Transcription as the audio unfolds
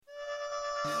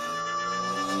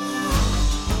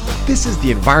This is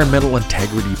the Environmental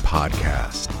Integrity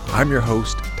Podcast. I'm your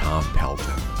host, Tom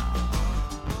Pelton.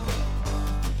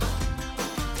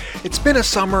 It's been a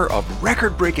summer of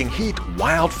record-breaking heat,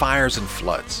 wildfires, and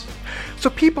floods. So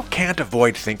people can't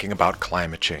avoid thinking about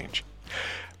climate change.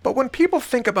 But when people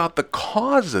think about the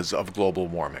causes of global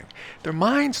warming, their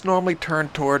minds normally turn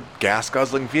toward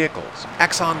gas-guzzling vehicles,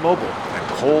 ExxonMobil, and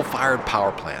coal-fired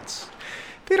power plants.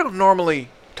 They don't normally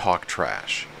talk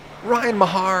trash. Ryan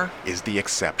Mahar is the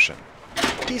exception.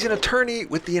 He's an attorney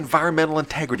with the Environmental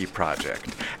Integrity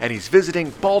Project, and he's visiting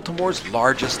Baltimore's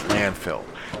largest landfill,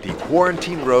 the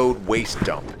Quarantine Road Waste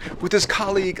Dump, with his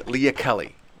colleague Leah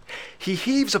Kelly. He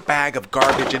heaves a bag of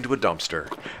garbage into a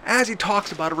dumpster as he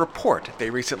talks about a report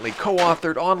they recently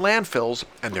co-authored on landfills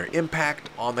and their impact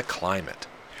on the climate.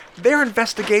 Their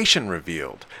investigation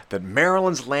revealed that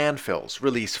Maryland's landfills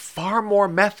release far more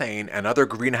methane and other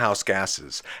greenhouse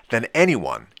gases than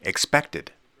anyone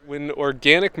expected. When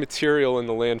organic material in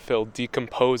the landfill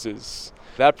decomposes,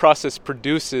 that process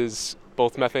produces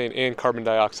both methane and carbon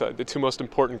dioxide, the two most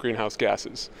important greenhouse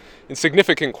gases, in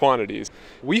significant quantities.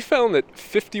 We found that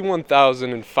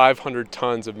 51,500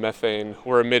 tons of methane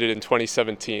were emitted in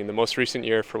 2017, the most recent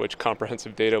year for which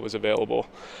comprehensive data was available,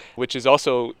 which is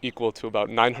also equal to about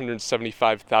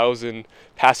 975,000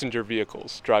 passenger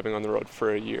vehicles driving on the road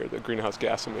for a year, the greenhouse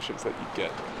gas emissions that you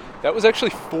get. That was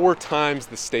actually 4 times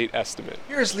the state estimate.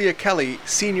 Here's Leah Kelly,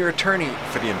 senior attorney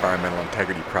for the Environmental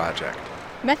Integrity Project.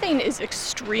 Methane is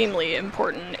extremely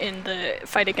important in the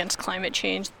fight against climate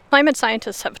change. Climate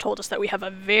scientists have told us that we have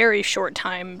a very short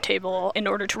timetable in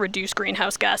order to reduce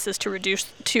greenhouse gases,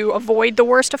 to avoid the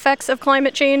worst effects of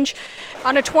climate change.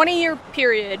 On a 20-year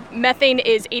period, methane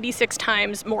is 86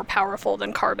 times more powerful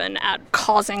than carbon at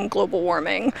causing global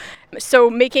warming.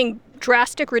 So making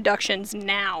drastic reductions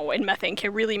now in methane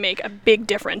can really make a big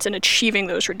difference in achieving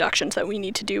those reductions that we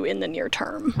need to do in the near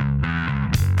term.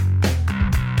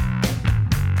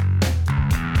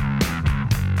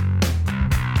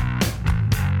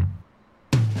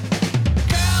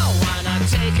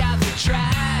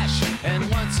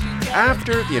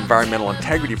 After the Environmental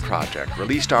Integrity Project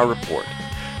released our report,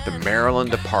 the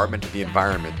Maryland Department of the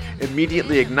Environment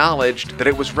immediately acknowledged that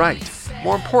it was right.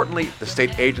 More importantly, the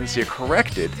state agency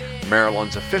corrected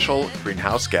Maryland's official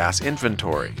greenhouse gas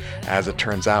inventory. As it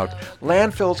turns out,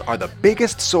 landfills are the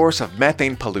biggest source of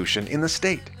methane pollution in the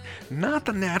state, not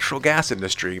the natural gas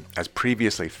industry as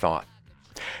previously thought.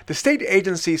 The state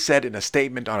agency said in a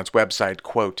statement on its website,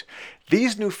 quote,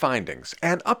 "These new findings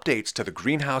and updates to the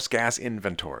greenhouse gas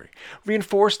inventory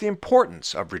reinforce the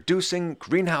importance of reducing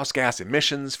greenhouse gas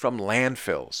emissions from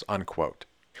landfills," unquote.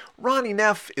 Ronnie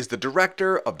Neff is the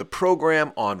director of the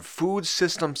program on food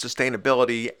system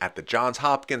sustainability at the Johns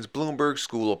Hopkins Bloomberg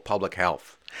School of Public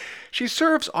Health. She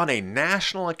serves on a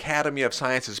National Academy of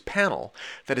Sciences panel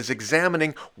that is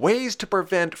examining ways to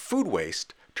prevent food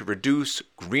waste to reduce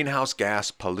greenhouse gas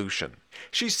pollution.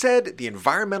 She said the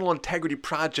Environmental Integrity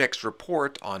Project's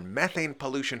report on methane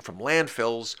pollution from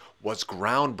landfills was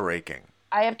groundbreaking.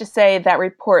 I have to say that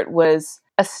report was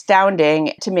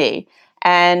astounding to me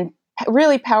and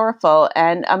really powerful.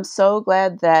 And I'm so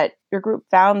glad that your group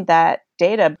found that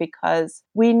data because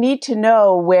we need to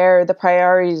know where the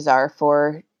priorities are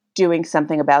for doing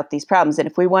something about these problems. And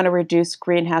if we want to reduce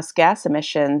greenhouse gas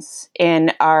emissions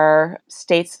in our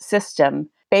state's system,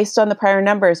 based on the prior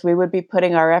numbers, we would be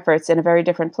putting our efforts in a very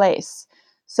different place.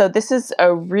 So this is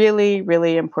a really,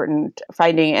 really important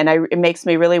finding, and it makes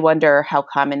me really wonder how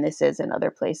common this is in other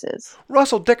places.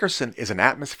 Russell Dickerson is an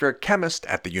atmospheric chemist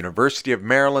at the University of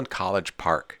Maryland, College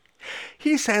Park.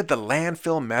 He said the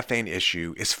landfill methane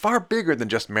issue is far bigger than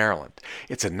just Maryland.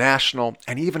 It's a national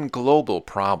and even global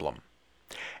problem.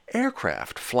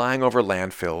 Aircraft flying over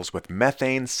landfills with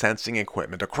methane sensing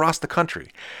equipment across the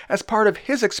country, as part of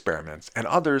his experiments and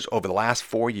others over the last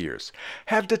 4 years,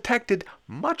 have detected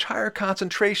much higher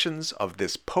concentrations of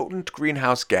this potent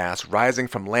greenhouse gas rising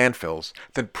from landfills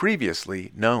than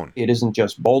previously known. It isn't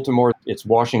just Baltimore, it's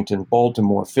Washington,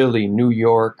 Baltimore, Philly, New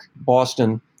York,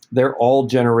 Boston. They're all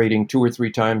generating 2 or 3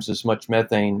 times as much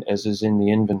methane as is in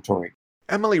the inventory.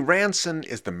 Emily Ranson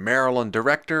is the Maryland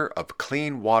Director of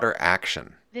Clean Water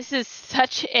Action. This is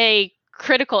such a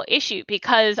critical issue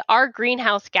because our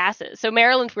greenhouse gases, so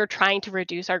Maryland, we're trying to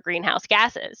reduce our greenhouse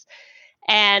gases,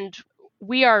 and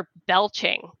we are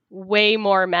belching way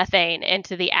more methane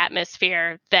into the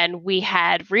atmosphere than we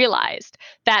had realized.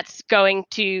 That's going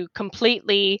to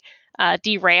completely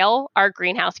derail our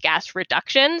greenhouse gas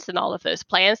reductions and all of those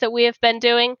plans that we have been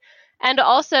doing. And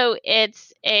also,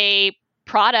 it's a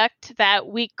product that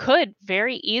we could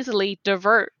very easily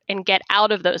divert and get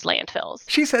out of those landfills.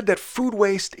 She said that food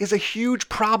waste is a huge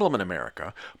problem in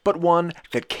America, but one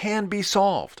that can be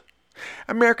solved.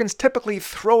 Americans typically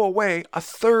throw away a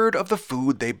third of the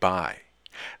food they buy.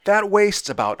 That wastes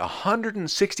about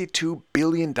 $162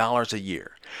 billion a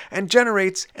year and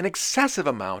generates an excessive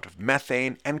amount of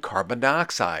methane and carbon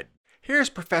dioxide.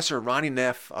 Here's Professor Ronnie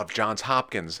Neff of Johns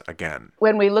Hopkins again.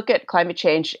 When we look at climate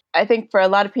change, I think for a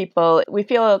lot of people, we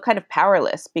feel kind of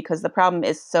powerless because the problem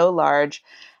is so large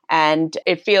and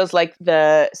it feels like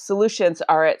the solutions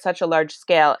are at such a large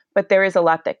scale. But there is a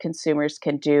lot that consumers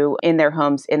can do in their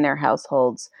homes, in their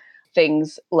households.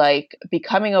 Things like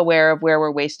becoming aware of where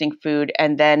we're wasting food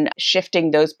and then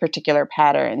shifting those particular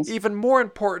patterns. Even more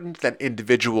important than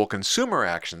individual consumer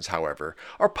actions, however,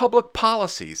 are public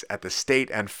policies at the state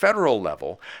and federal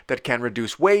level that can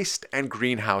reduce waste and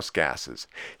greenhouse gases.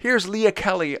 Here's Leah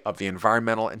Kelly of the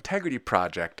Environmental Integrity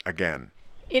Project again.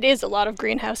 It is a lot of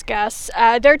greenhouse gas.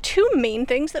 There are two main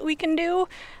things that we can do.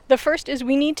 The first is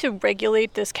we need to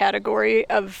regulate this category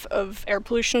of air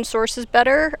pollution sources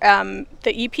better. The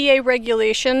EPA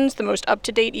regulations, the most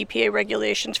up-to-date EPA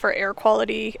regulations for air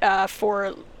quality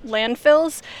for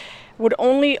landfills, would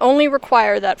only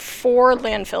require that 4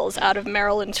 landfills out of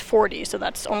Maryland's 40, so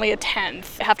that's only a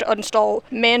tenth, have to install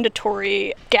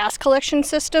mandatory gas collection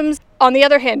systems. On the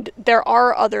other hand, there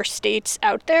are other states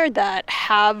out there that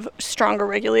have stronger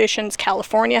regulations.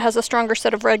 California has a stronger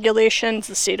set of regulations.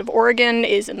 The state of Oregon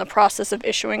is in the process of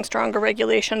issuing stronger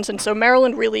regulations. And so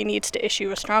Maryland really needs to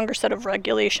issue a stronger set of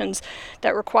regulations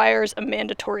that requires a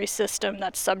mandatory system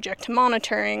that's subject to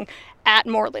monitoring at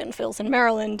more landfills in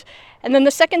Maryland. And then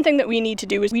the second thing that we need to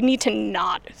do is we need to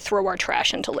not throw our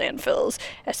trash into landfills,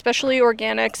 especially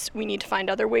organics. We need to find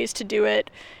other ways to do it.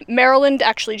 Maryland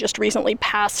actually just recently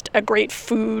passed a great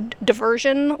food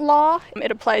diversion law.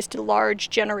 It applies to large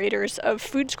generators of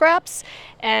food scraps,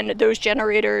 and those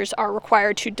generators are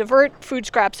required to divert food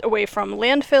scraps away from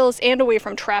landfills and away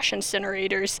from trash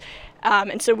incinerators.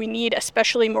 And so we need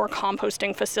especially more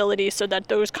composting facilities so that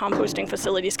those composting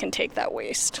facilities can take that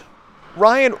waste.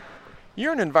 Ryan,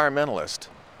 you're an environmentalist,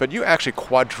 but you actually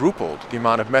quadrupled the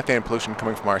amount of methane pollution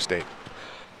coming from our state.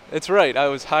 It's right. I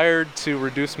was hired to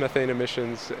reduce methane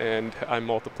emissions, and I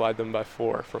multiplied them by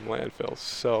 4 from landfills.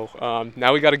 So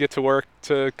now we got to get to work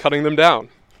to cutting them down.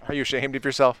 Are you ashamed of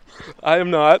yourself? I am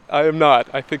not.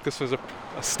 I think this was a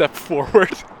step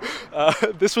forward.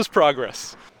 This was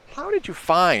progress. How did you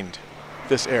find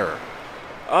this error?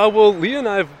 Well, Leah and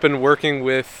I have been working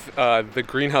with the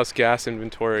greenhouse gas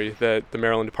inventory that the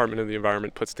Maryland Department of the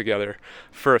Environment puts together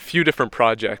for a few different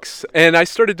projects. And I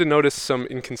started to notice some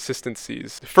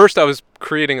inconsistencies. First, I was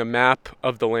creating a map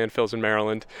of the landfills in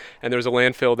Maryland, and there was a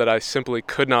landfill that I simply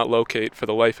could not locate for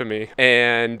the life of me.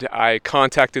 And I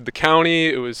contacted the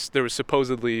county. There was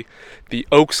supposedly the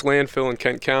Oaks landfill in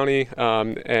Kent County,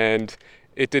 and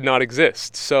it did not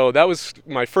exist. So that was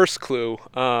my first clue.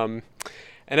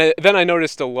 And then I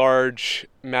noticed a large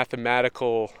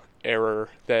mathematical error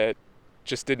that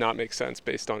just did not make sense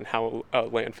based on how a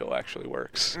landfill actually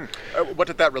works. What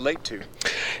did that relate to?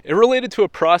 It related to a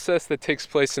process that takes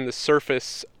place in the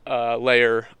surface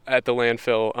layer at the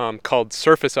landfill called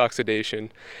surface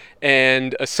oxidation.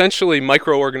 And essentially,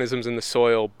 microorganisms in the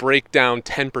soil break down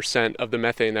 10% of the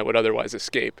methane that would otherwise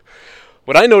escape.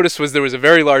 What I noticed was there was a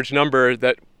very large number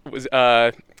that was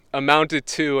amounted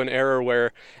to an error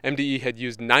where MDE had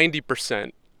used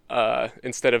 90%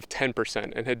 instead of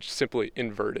 10% and had simply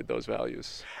inverted those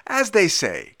values. As they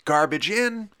say, garbage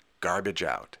in, garbage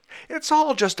out. It's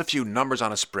all just a few numbers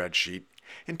on a spreadsheet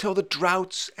until the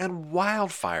droughts and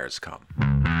wildfires come.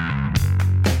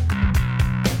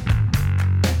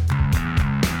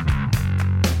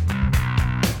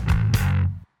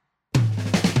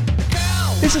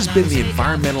 This has been the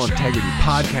Environmental Integrity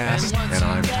Podcast, and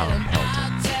I'm Tom Pelton.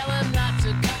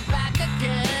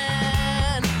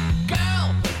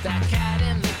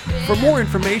 For more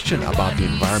information about the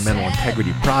Environmental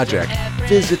Integrity Project,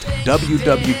 visit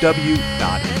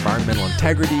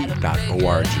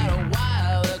www.environmentalintegrity.org.